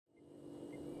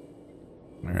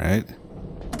Alright.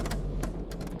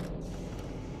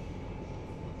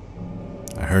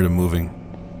 I heard him moving.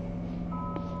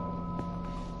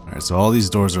 Alright, so all these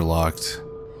doors are locked.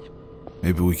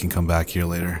 Maybe we can come back here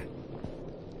later.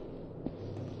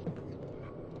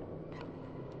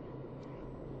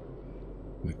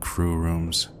 The crew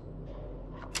rooms.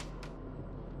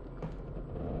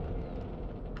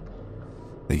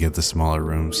 They get the smaller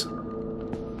rooms.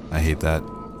 I hate that.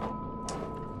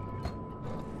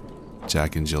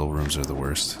 Jack and Jill rooms are the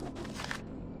worst.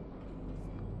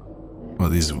 Well,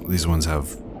 these ones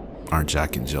aren't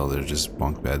Jack and Jill, they're just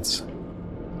bunk beds.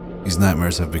 These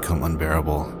nightmares have become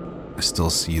unbearable. I still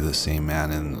see the same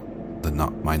man in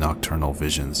my nocturnal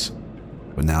visions,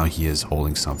 but now he is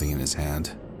holding something in his hand,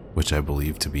 which I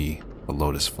believe to be a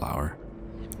lotus flower.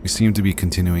 We seem to be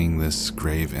continuing this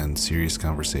grave and serious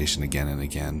conversation again and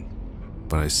again,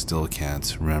 but I still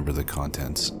can't remember the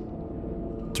contents.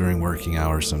 During working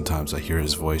hours, sometimes I hear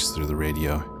his voice through the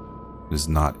radio. It is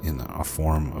not in a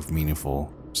form of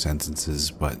meaningful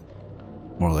sentences, but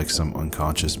more like some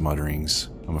unconscious mutterings.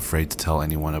 I'm afraid to tell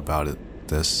anyone about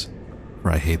this,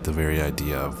 for I hate the very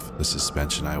idea of the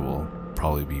suspension I will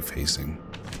probably be facing.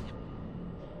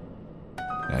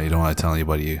 Yeah, you don't want to tell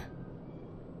anybody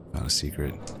about a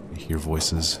secret. You hear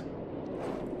voices.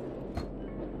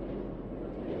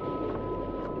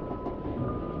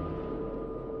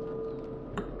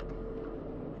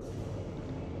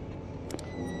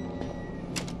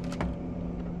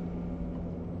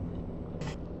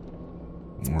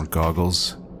 More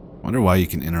goggles. Wonder why you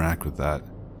can interact with that.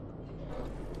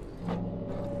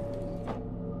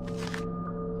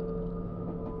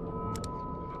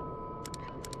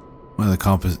 One of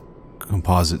the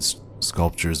composite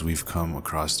sculptures we've come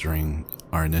across during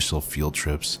our initial field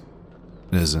trips.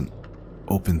 It has an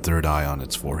open third eye on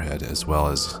its forehead, as well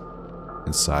as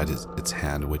inside its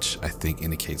hand, which I think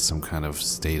indicates some kind of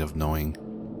state of knowing,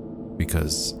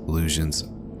 because allusions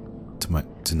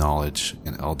to knowledge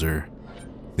and elder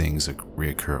things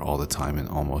reoccur all the time in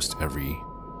almost every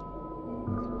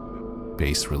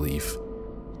bas relief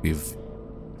we've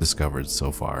discovered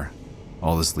so far.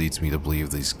 All this leads me to believe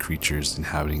these creatures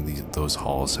inhabiting those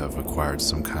halls have acquired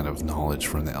some kind of knowledge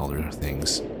from the elder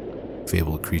things,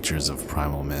 fabled creatures of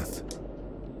primal myth.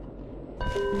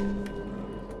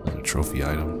 Another trophy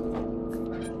item.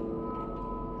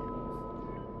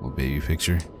 Little baby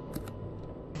picture.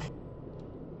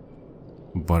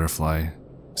 Butterfly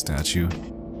statue.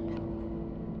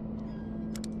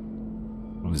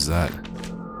 What is that?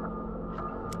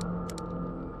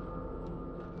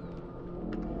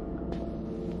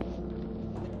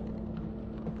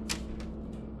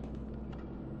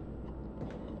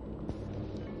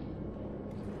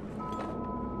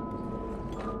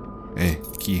 Hey,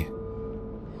 key.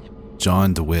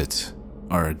 John DeWitt,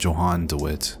 or Johann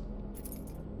DeWitt.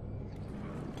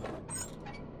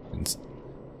 These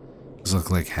look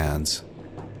like hands.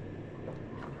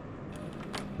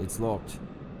 It's locked.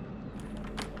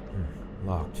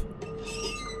 Locked.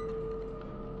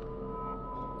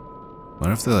 What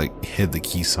if they like hid the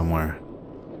key somewhere?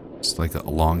 Just like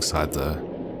alongside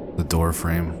the door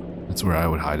frame. That's where I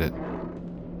would hide it.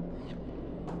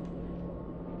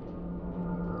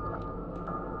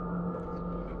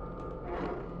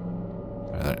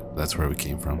 That's where we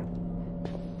came from.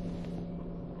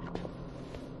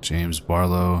 James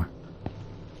Barlow,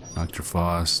 Dr.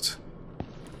 Faust.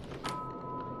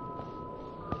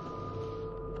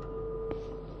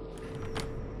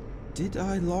 Did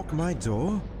I lock my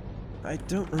door? I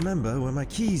don't remember where my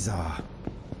keys are.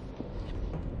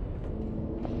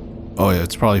 Oh yeah,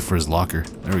 it's probably for his locker.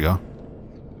 There we go.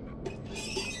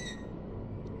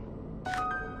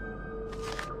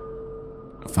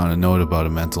 I found a note about a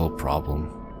mental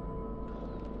problem.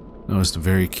 Noticed a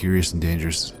very curious and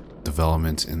dangerous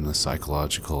development in the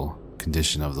psychological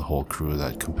condition of the whole crew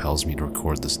that compels me to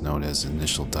record this note as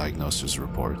initial diagnosis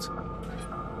report.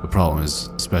 The problem is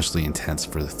especially intense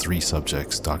for the three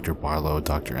subjects, Dr. Barlow,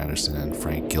 Dr. Anderson, and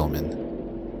Frank Gilman,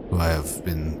 who I have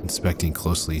been inspecting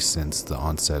closely since the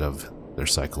onset of their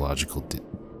psychological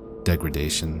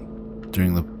degradation.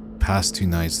 During the past 2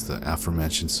 nights, the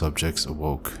aforementioned subjects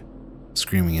awoke,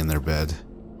 screaming in their bed,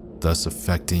 thus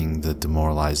affecting the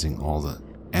demoralizing all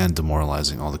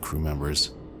the crew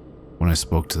members. When I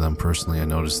spoke to them personally, I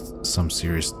noticed some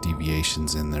serious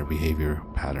deviations in their behavior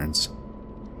patterns.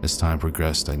 As time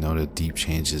progressed, I noted deep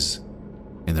changes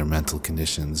in their mental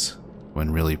conditions.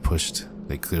 When really pushed,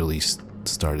 they clearly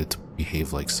started to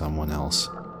behave like someone else,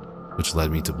 which led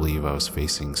me to believe I was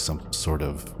facing some sort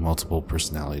of multiple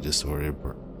personality disorder,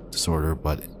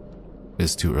 but it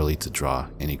is too early to draw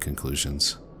any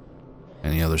conclusions.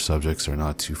 Any other subjects are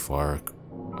not too far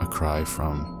a cry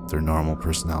from their normal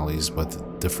personalities, but the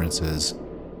difference is,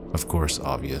 of course,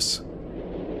 obvious.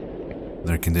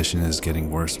 Their condition is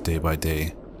getting worse day by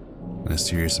day, and a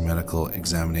serious medical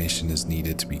examination is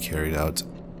needed to be carried out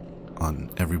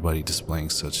on everybody displaying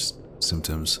such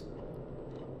symptoms.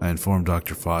 I informed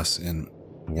Dr. Foss and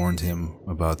warned him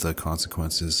about the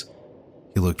consequences.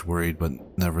 He looked worried, but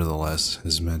nevertheless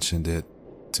has mentioned it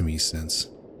to me since,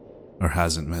 or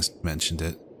hasn't mentioned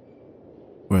it.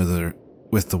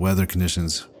 With the weather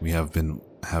conditions we have been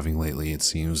having lately, it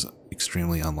seems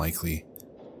extremely unlikely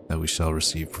that we shall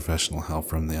receive professional help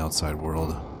from the outside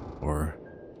world, or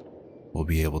will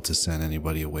be able to send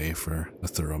anybody away for a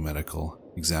thorough medical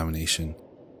examination,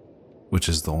 which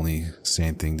is the only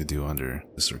sane thing to do under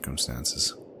the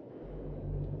circumstances.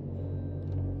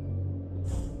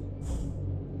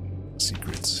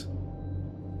 Secrets.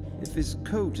 If his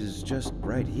coat is just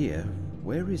right here,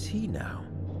 where is he now?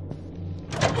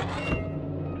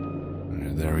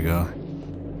 There we go.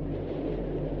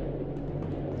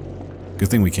 Good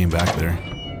thing we came back there.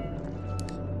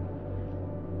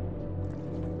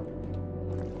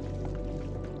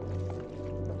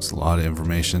 It's a lot of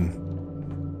information.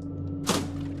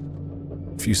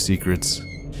 A few secrets.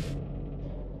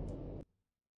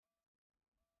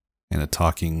 And a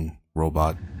talking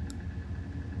robot.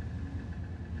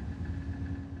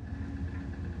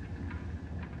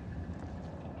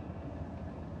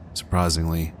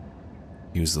 Surprisingly,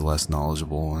 he was the less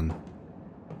knowledgeable one.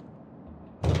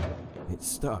 It's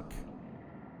stuck.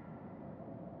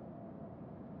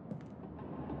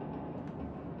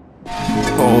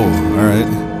 Oh, alright.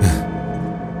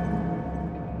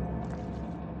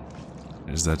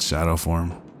 There's that shadow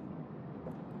form.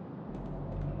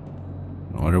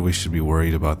 I wonder if we should be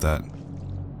worried about that.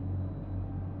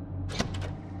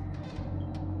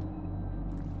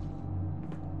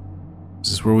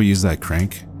 Is this where we use that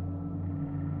crank?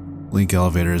 Link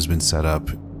elevator has been set up.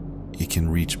 It can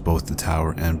reach both the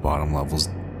tower and bottom levels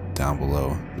down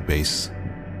below the base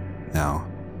now.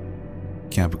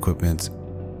 Camp equipment.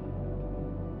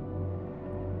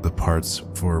 The parts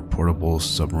for portable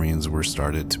submarines were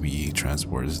started to be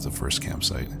transported to the first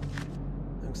campsite.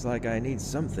 Looks like I need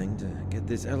something to get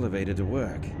this elevator to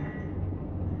work.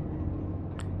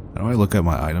 How do I look at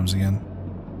my items again?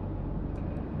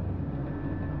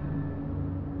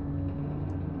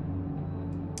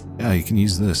 Yeah, you can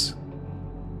use this.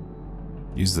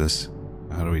 Use this.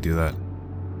 How do we do that?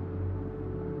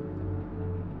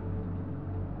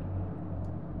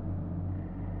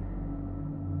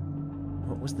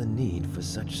 What was the need for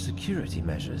such security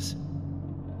measures?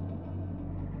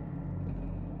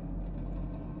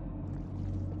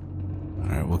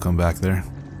 Alright, we'll come back there.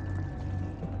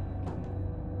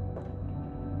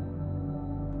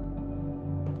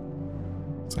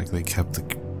 It's like they kept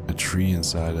a tree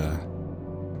inside a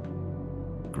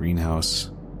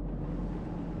greenhouse.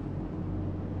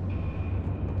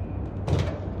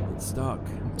 It's stuck.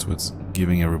 That's what's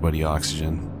giving everybody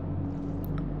oxygen.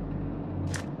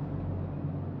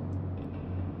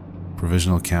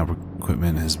 Provisional camp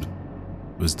equipment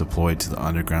was deployed to the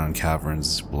underground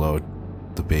caverns below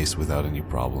the base without any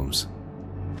problems.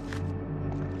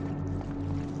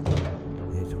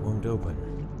 It won't open.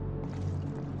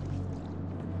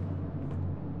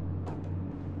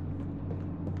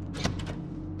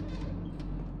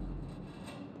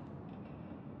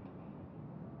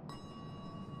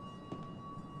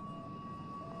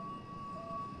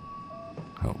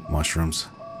 Oh, mushrooms.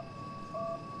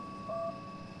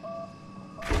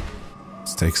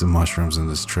 Let's take some mushrooms and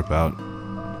just trip out.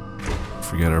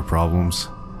 Forget our problems.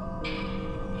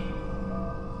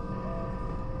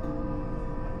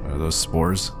 Are those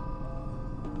spores?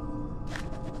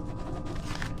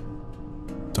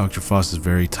 Dr. Foss is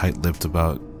very tight-lipped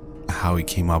about how he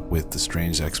came up with the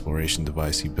strange exploration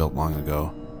device he built long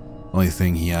ago. The only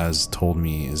thing he has told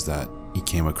me is that he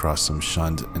came across some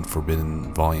shunned and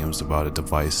forbidden volumes about a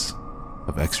device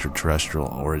of extraterrestrial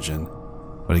origin.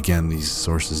 But again, these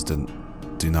sources do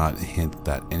not hint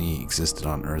that any existed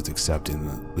on Earth except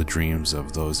in the dreams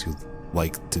of those who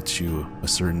like to chew a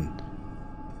certain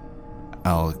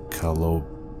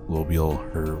alkaloidal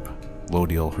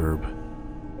herb.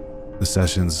 The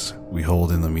sessions we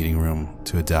hold in the meeting room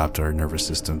to adapt our nervous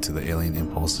system to the alien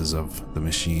impulses of the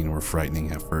machine were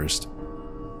frightening at first.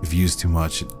 If used too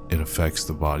much, it affects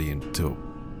the body to a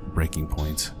breaking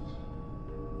point.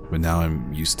 But now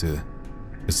I'm used to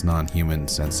its non-human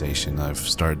sensation. I've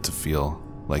started to feel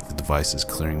like the device is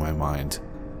clearing my mind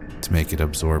to make it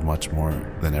absorb much more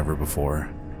than ever before.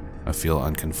 I feel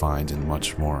unconfined and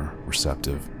much more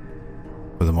receptive.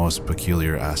 But the most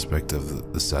peculiar aspect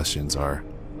of the sessions are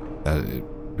that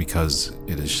because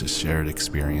it is a shared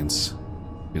experience.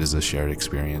 It is a shared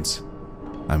experience.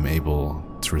 I'm able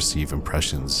to receive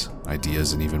impressions,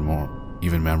 ideas, and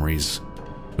even memories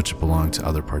which belong to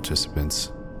other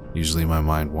participants. Usually my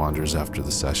mind wanders after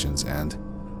the sessions end,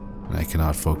 and I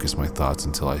cannot focus my thoughts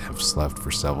until I have slept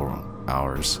for several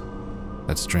hours.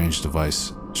 That strange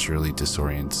device surely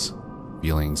disorients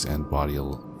feelings and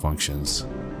bodily functions,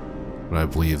 but I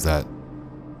believe that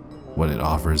what it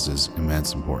offers is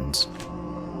immense importance.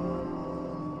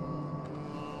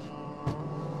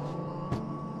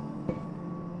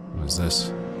 What is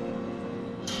this?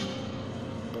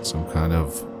 Some kind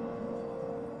of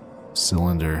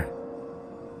cylinder.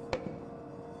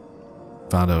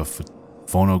 Found a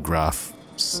phonograph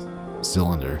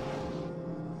cylinder.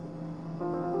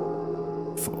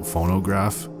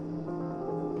 Phonograph?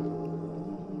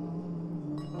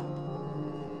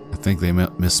 I think they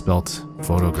misspelt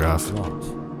photograph.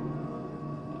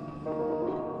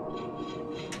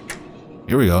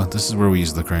 Here we go. This is where we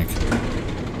use the crank.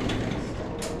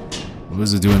 What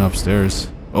is it doing upstairs?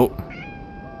 Oh.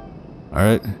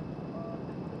 Alright.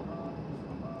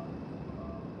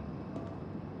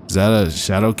 Is that a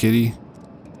shadow kitty?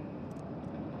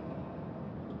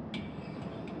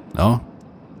 No?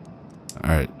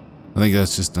 Alright. I think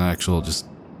that's just an actual, just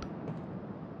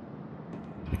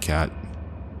a cat.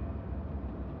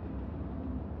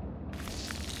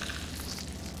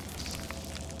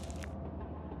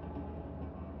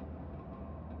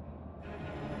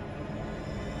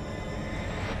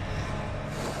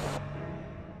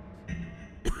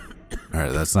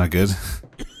 Alright, that's not good.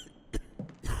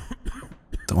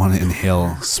 Don't want to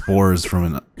inhale spores from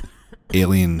an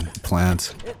alien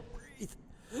plant.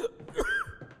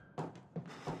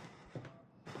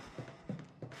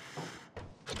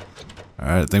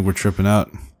 Alright, I think we're tripping out.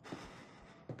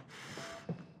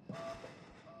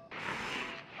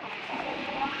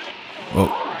 Whoa.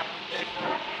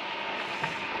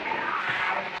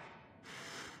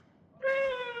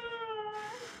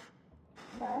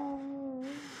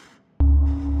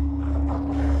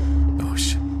 Oh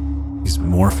shit. He's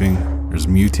morphing. There's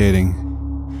mutating.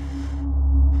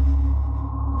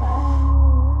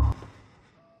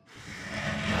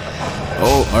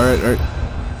 Oh, alright, alright.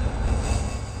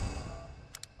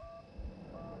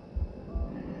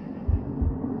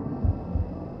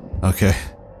 Okay.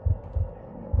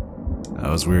 That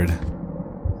was weird.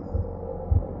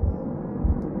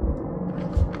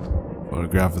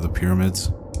 Photograph of the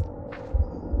pyramids.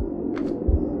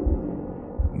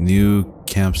 New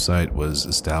campsite was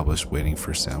established waiting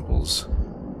for samples.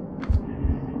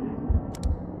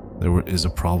 There is a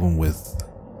problem with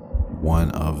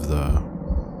one of the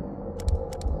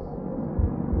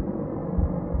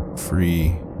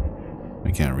free...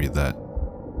 I can't read that.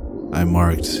 I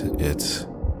marked it.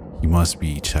 He must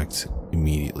be checked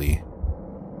immediately.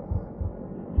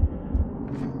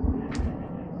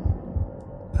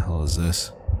 The hell is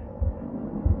this?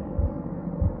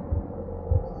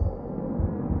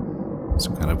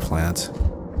 Some kind of plant.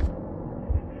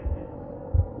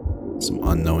 Some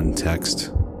unknown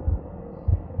text.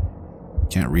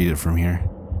 Can't read it from here.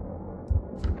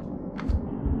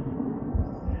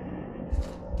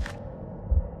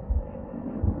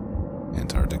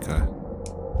 Antarctica.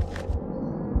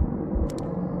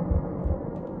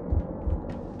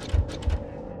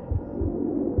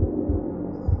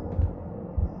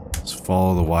 Let's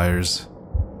follow the wires.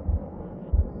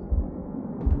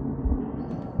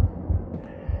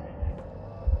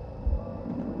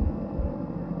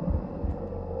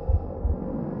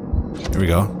 Here we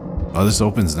go. Oh, this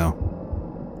opens now.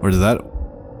 Or did that...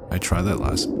 I tried that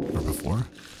last... or before?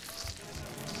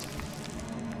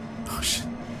 Oh, shit.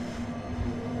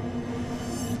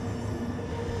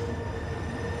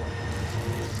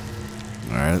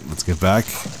 Alright, let's get back.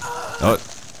 Oh.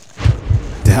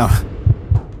 Damn.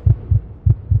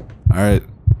 Alright.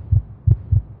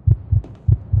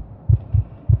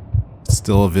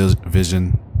 Still a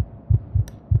vision.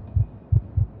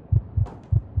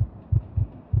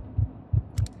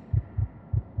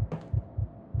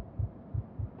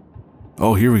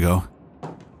 Oh, here we go.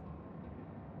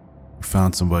 We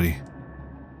found somebody.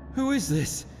 Who is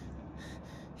this?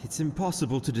 It's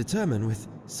impossible to determine with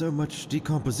so much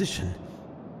decomposition.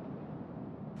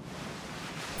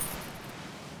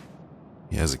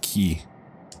 He has a key.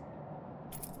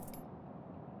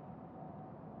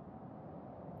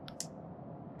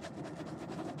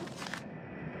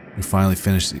 We finally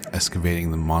finished excavating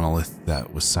the monolith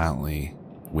that was silently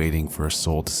waiting for a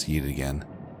soul to see it again.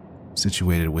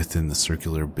 Situated within the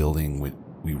circular building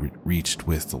we reached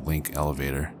with the link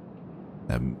elevator.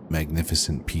 That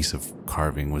magnificent piece of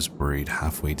carving was buried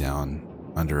halfway down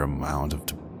under a mound of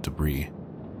debris.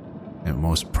 It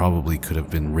most probably could have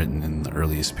been written in the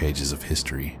earliest pages of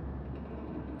history.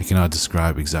 I cannot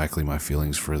describe exactly my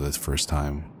feelings for the first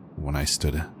time when I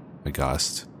stood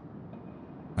aghast,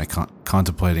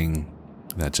 contemplating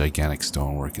that gigantic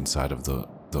stonework inside of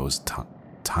those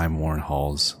time-worn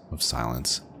halls of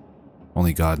silence.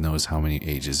 Only God knows how many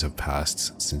ages have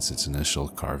passed since its initial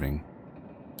carving.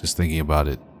 Just thinking about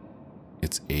it,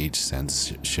 its age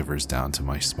sends shivers down to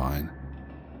my spine.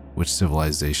 Which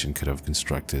civilization could have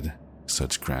constructed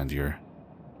such grandeur,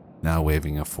 now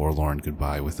waving a forlorn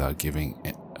goodbye without giving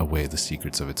away the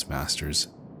secrets of its masters?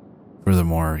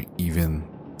 Furthermore, even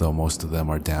though most of them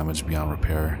are damaged beyond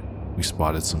repair, we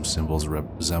spotted some symbols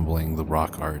resembling the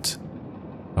rock art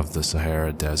of the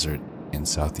Sahara Desert in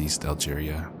southeast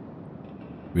Algeria.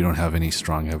 We don't have any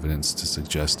strong evidence to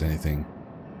suggest anything,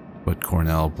 but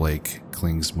Cornell Blake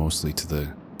clings mostly to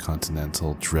the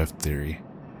continental drift theory.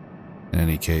 In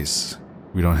any case,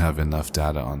 we don't have enough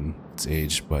data on its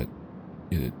age, but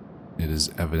it is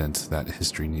evident that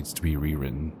history needs to be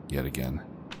rewritten yet again.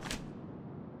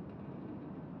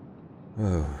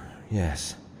 Oh,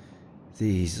 yes.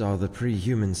 These are the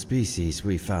pre-human species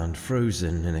we found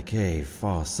frozen in a cave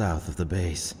far south of the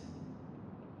base.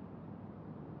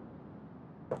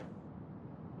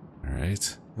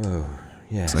 Alright. Oh,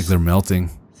 yes. It's like they're melting.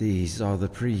 These are the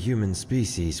pre-human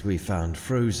species we found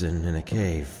frozen in a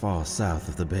cave far south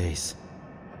of the base.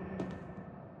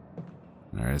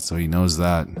 Alright, so he knows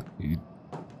that. He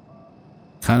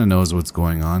kind of knows what's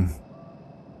going on.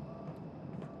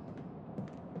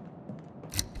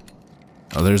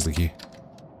 Oh, there's the key.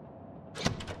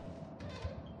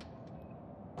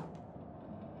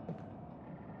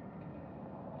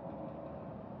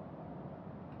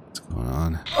 What's going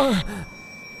on?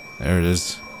 There it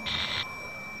is.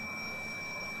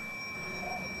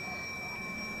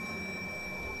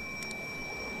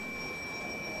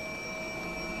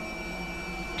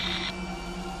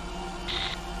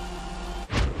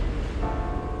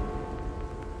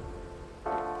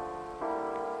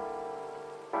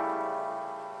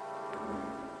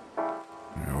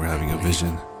 We're having a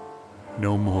vision.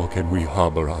 No more can we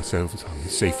harbor ourselves on the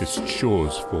safest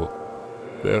shores, for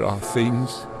there are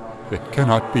things that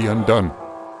cannot be undone.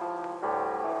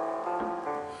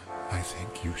 I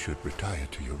think you should retire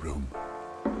to your room.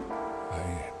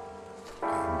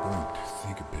 I'm going to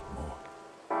think a bit more.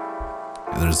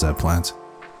 Yeah, there's that plant.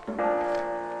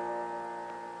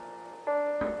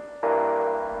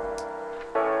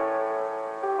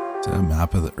 Is that a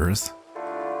map of the Earth?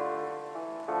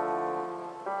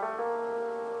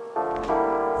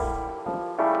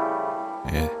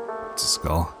 Yeah, it's a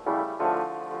skull.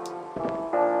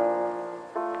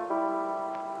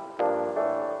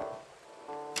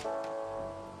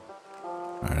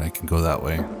 Alright, I can go that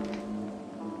way.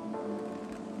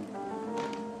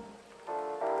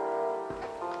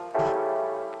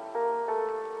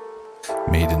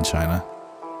 Made in China.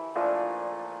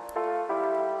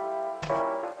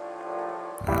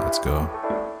 Alright, let's go.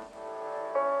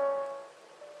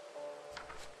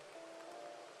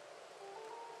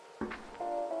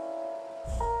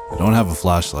 I don't have a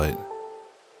flashlight.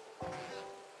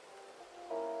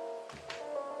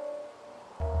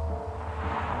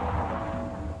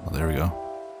 Oh, there we go.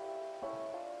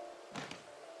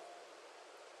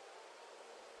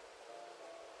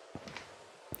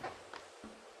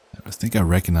 I think I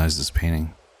recognize this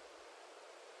painting.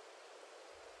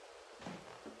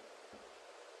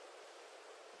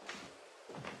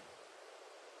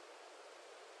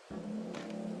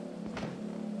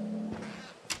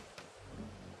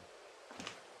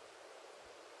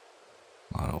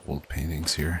 A lot of old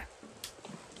paintings here.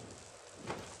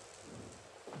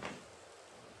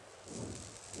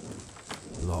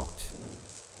 Locked.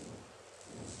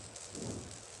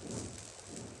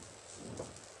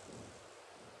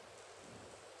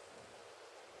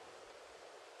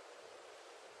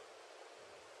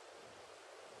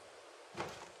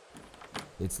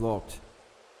 It's locked.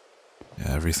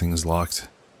 Yeah, everything's locked.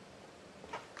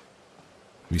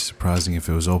 It'd be surprising if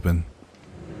it was open.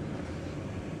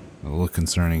 A little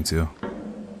concerning too.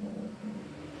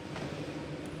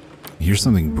 You hear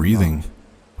something breathing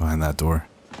behind that door.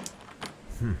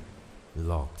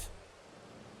 Locked.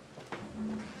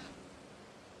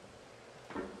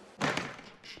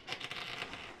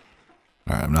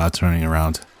 Alright, I'm not turning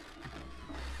around.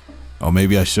 Oh,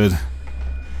 maybe I should.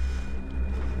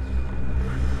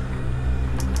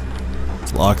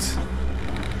 It's locked.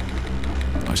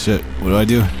 Oh shit, what do I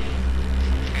do?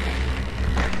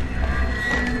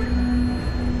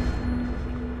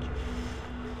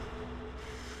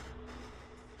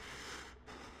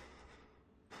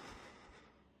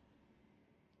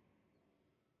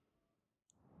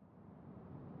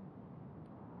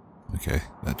 Okay,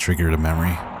 that triggered a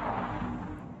memory.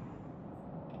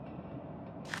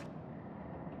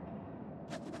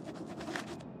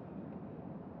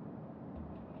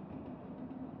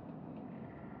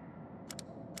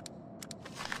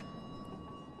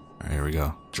 Alright, here we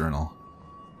go. Journal.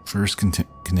 First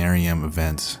Conarium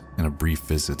event and a brief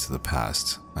visit to the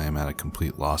past. I am at a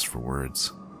complete loss for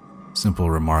words. Simple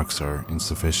remarks are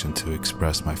insufficient to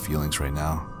express my feelings right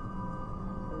now.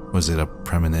 Was it a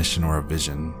premonition or a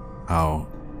vision? How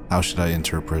should I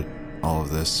interpret all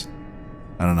of this?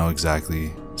 I don't know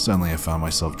exactly. Suddenly I found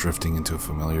myself drifting into a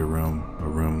familiar room, a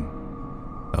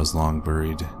room that was long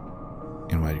buried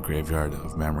in my graveyard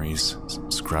of memories,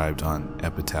 scribed on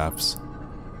epitaphs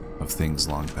of things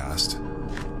long past.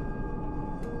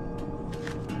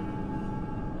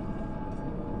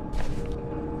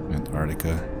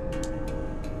 Antarctica.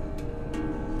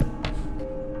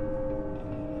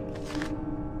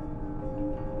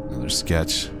 Another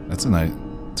sketch. That's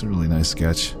a really nice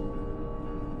sketch.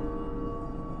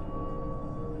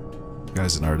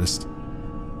 Guy's an artist.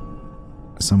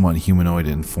 Somewhat humanoid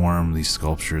in form, these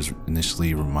sculptures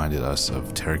initially reminded us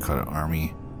of terracotta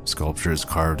army sculptures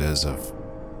carved as of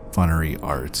funnery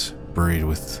art, buried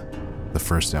with the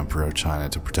first emperor of China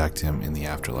to protect him in the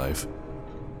afterlife.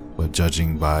 But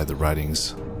judging by the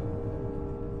writings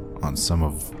on some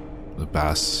of the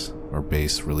bas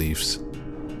reliefs,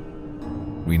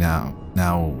 we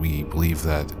believe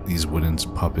that these wooden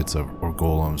puppets or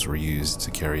golems were used to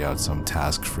carry out some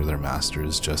task for their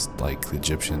masters, just like the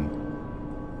Egyptian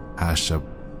Ashab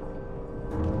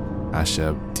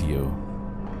Tio.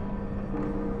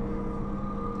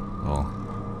 Well,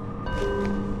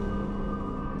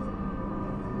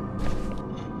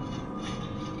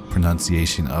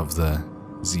 pronunciation of the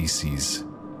ZCs.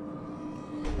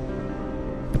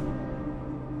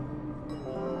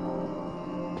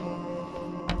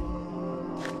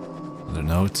 Another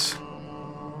note.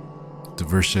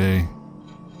 Diverche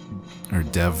or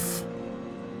Dever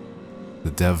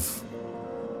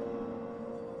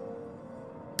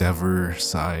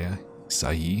Sai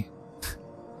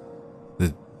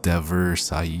the Dever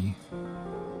Sai.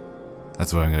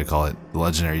 That's what I'm going to call it. The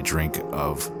legendary drink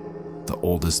of the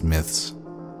oldest myths.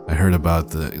 I heard about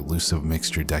the elusive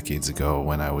mixture decades ago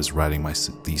when I was writing my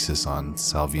thesis on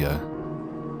Salvia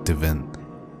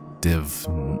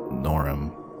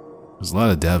divinorum. There's a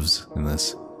lot of devs in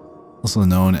this. Also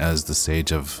known as the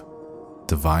Sage of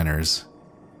Diviners,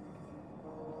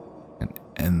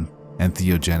 an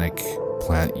entheogenic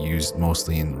plant used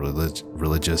mostly in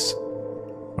religious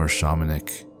or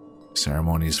shamanic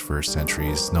ceremonies for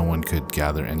centuries. No one could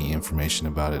gather any information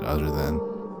about it other than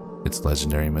its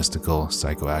legendary mystical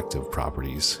psychoactive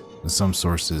properties. In some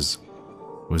sources,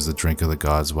 it was the drink of the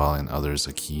gods, while in others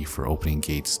a key for opening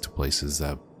gates to places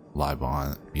that lie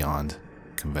beyond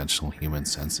conventional human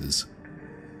senses.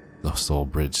 The soul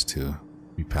bridge to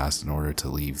be passed in order to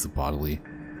leave the bodily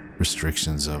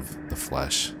restrictions of the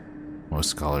flesh. Most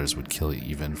scholars would kill it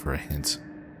even for a hint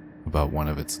about one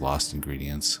of its lost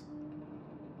ingredients.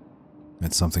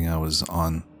 It's something I was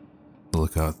on the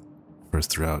lookout for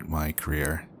throughout my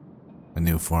career. A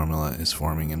new formula is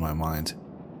forming in my mind.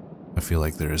 I feel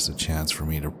like there is a chance for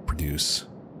me to produce,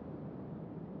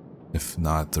 if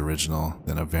not the original,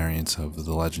 then a variant of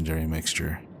the legendary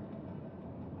mixture,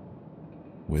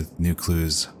 with new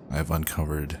clues I have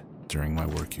uncovered during my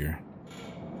work here.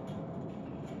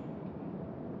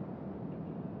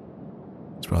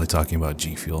 It's probably talking about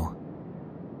G Fuel.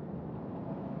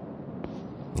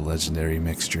 The legendary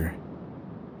mixture.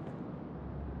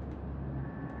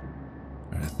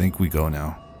 Alright, I think we go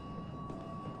now.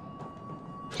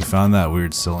 We found that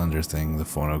weird cylinder thing, the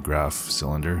phonograph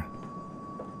cylinder.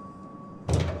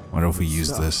 Wonder if we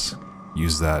use this,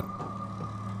 use that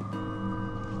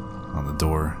on the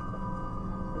door.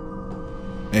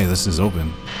 Hey, this is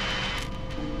open.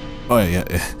 Oh yeah,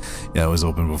 it was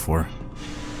open before.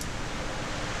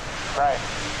 Right.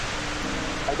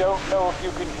 I don't know if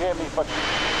you can hear me, but I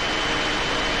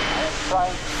am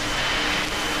trying to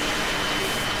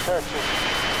search it.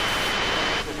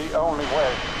 It's the only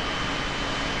way.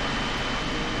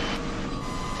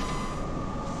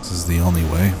 This is the only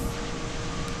way.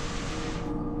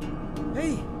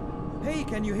 Hey,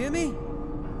 can you hear me?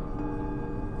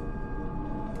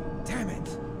 Damn it.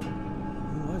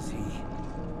 Who was he?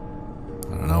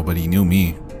 I don't know, but he knew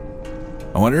me.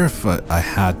 I wonder if I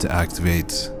had to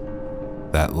activate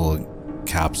that little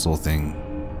capsule thing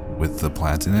with the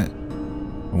plant in it.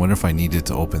 I wonder if I needed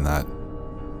to open that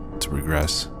to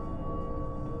regress.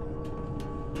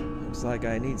 Looks like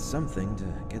I need something to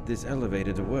get this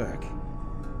elevator to work.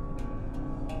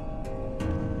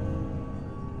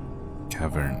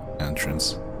 Cavern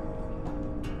entrance.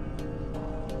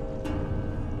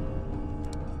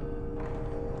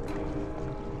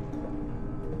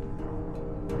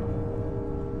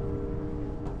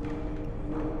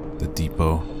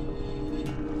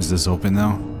 Is this open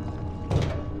now?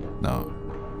 No.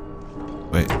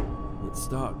 Wait. It's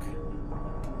stuck.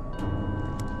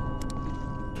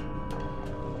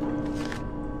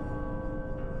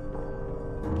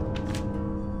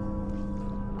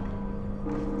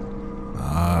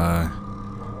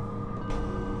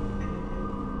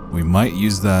 We might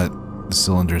use that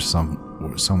cylinder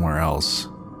somewhere else.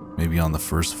 Maybe on the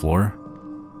first floor.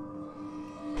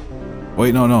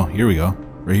 Wait, no. Here we go.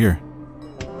 Right here.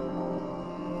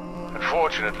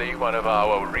 Unfortunately, one of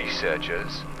our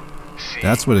researchers,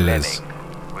 That's what it is.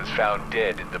 was found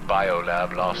dead in the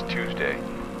biolab last Tuesday.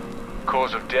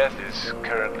 Cause of death is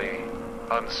currently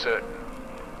uncertain,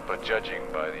 but judging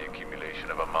by the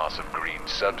accumulation of a mass of green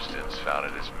substance found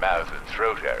in his mouth and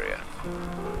throat area.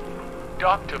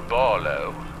 Dr.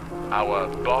 Barlow, our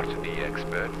botany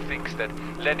expert, thinks that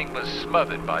Lenning was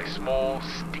smothered by small,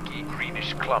 sticky,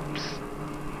 greenish clumps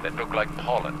that look like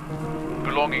pollen,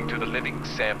 belonging to the living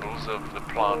samples of the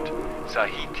plant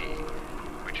Sahiti,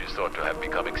 which is thought to have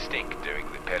become extinct during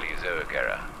the Paleozoic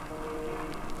era.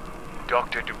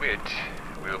 Dr. DeWitt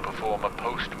will perform a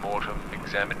post-mortem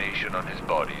examination on his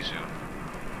body soon.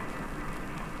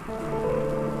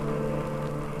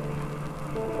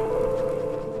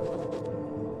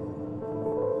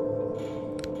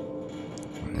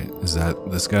 Is that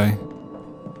this guy?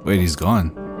 Wait, he's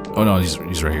gone. Oh no, he's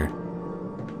right here.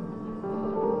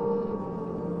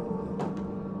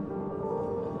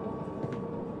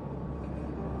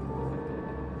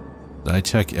 Did I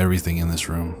check everything in this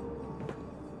room?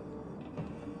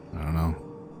 I don't know.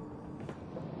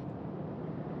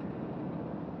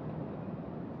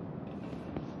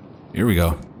 Here we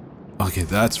go. Okay,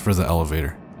 that's for the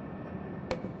elevator.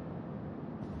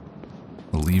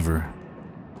 The lever.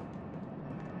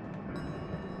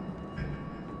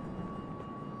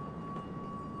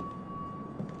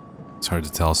 It's hard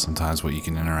to tell sometimes what you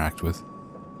can interact with.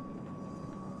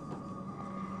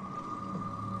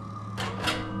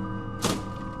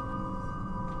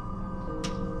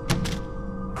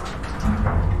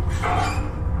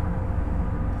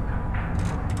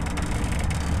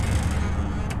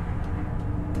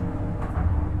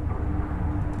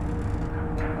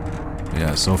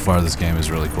 Yeah, so far this game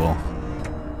is really cool.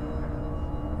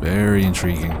 Very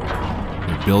intriguing.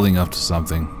 You're building up to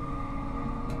something.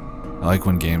 I like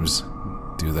when games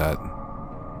do that.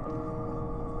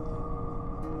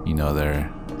 You know,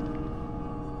 they're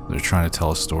trying to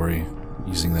tell a story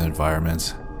using the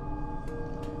environment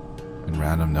and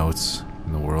random notes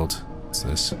in the world. What's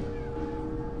this?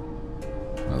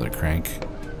 Another crank.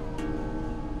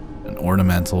 An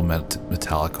ornamental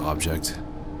metallic object.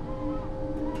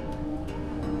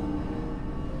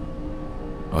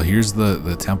 Oh, here's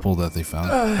the temple that they found,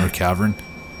 or cavern.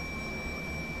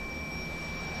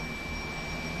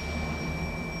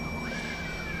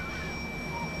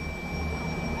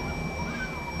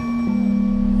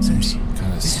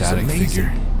 Kind of static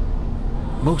figure.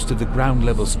 Most of the ground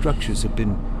level structures have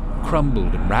been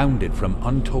crumbled and rounded from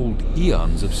untold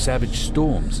eons of savage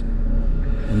storms,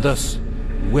 and thus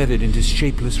weathered into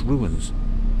shapeless ruins.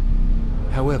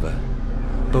 However,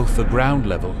 both the ground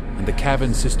level and the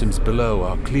cavern systems below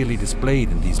are clearly displayed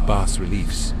in these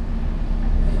bas-reliefs.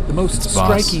 The most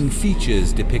striking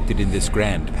features depicted in this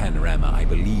grand panorama, I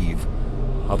believe,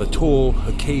 are the tall,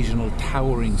 occasional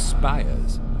towering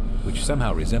spires, which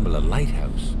somehow resemble a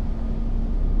lighthouse.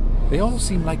 They all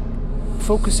seem like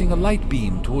focusing a light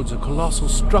beam towards a colossal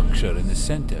structure in the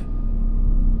center.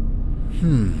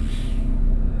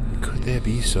 Could there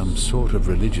be some sort of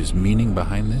religious meaning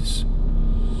behind this?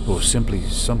 Or simply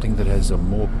something that has a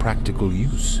more practical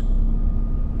use?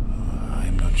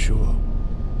 I'm not sure.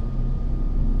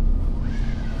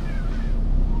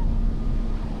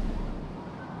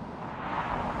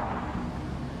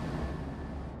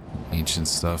 Ancient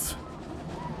stuff.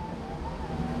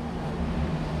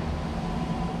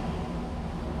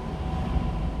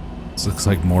 This looks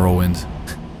like Morrowind.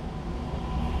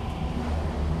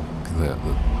 Look at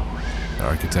the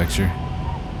architecture.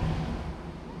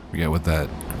 Forget what that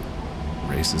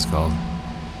race is called.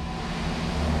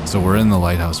 So we're in the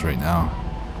lighthouse right now.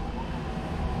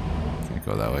 Can't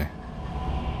go that way.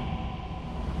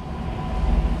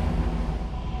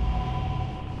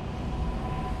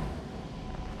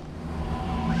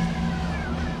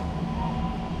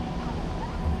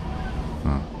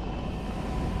 Huh.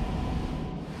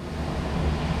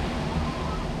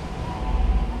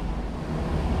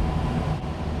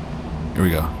 Here we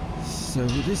go. So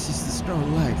this is the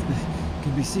strong light that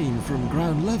can be seen from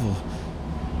ground level.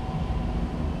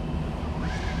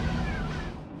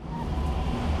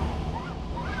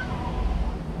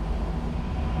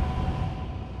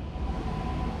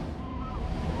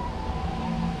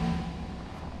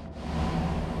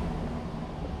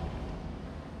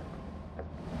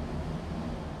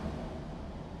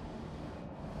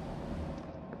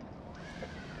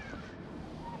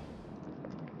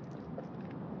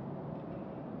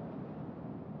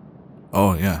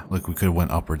 Oh yeah, look, we could have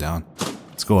went up or down.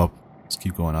 Let's go up. Let's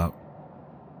keep going up.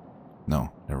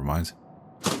 No, never mind.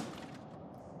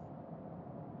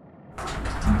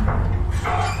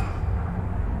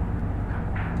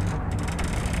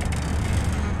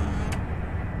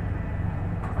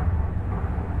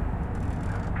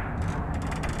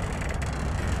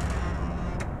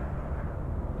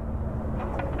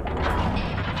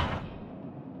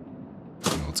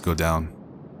 Let's go down.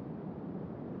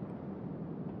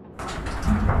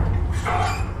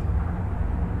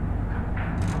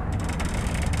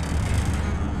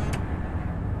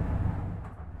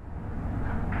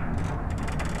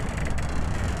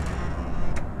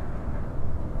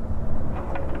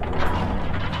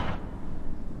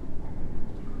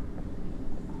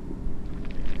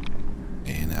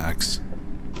 An axe.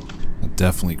 I'll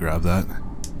definitely grab that.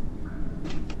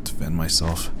 Defend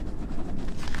myself.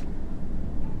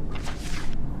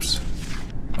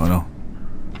 Oh no.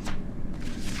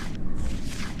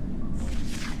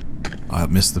 Oh, I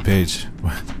missed the page.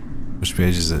 Which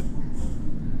page is it?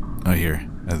 Oh, here.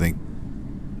 I think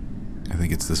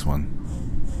it's this one.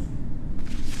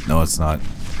 No, it's not.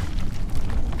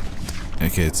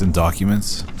 Okay, it's in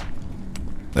documents.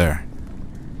 There.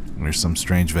 And there's some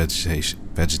strange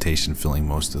vegetation filling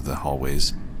most of the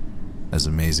hallways. As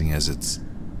amazing as it's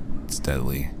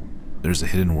deadly. There's a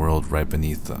hidden world right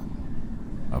beneath the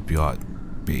Upuaut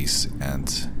base,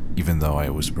 and even though I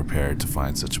was prepared to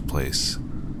find such a place,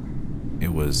 it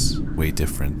was way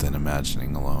different than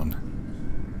imagining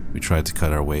alone. We tried to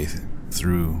cut our way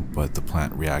through, but the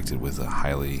plant reacted with a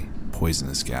highly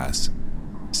poisonous gas,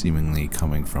 seemingly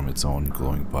coming from its own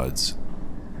glowing buds.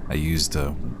 I used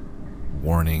a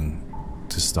warning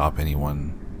to stop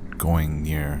anyone going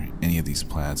near any of these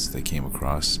plants they came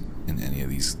across in any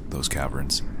of those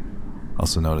caverns.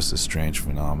 Also noticed a strange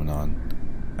phenomenon.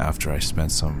 After I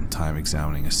spent some time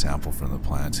examining a sample from the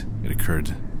plant, it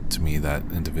occurred to me that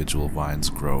individual vines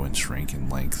grow and shrink in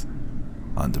length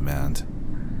on demand.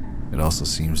 It also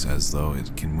seems as though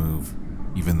it can move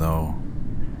even though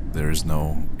there is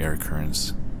no air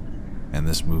currents, and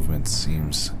this movement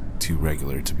seems too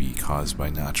regular to be caused by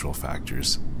natural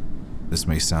factors. This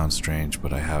may sound strange,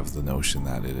 but I have the notion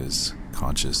that it is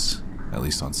conscious, at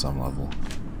least on some level.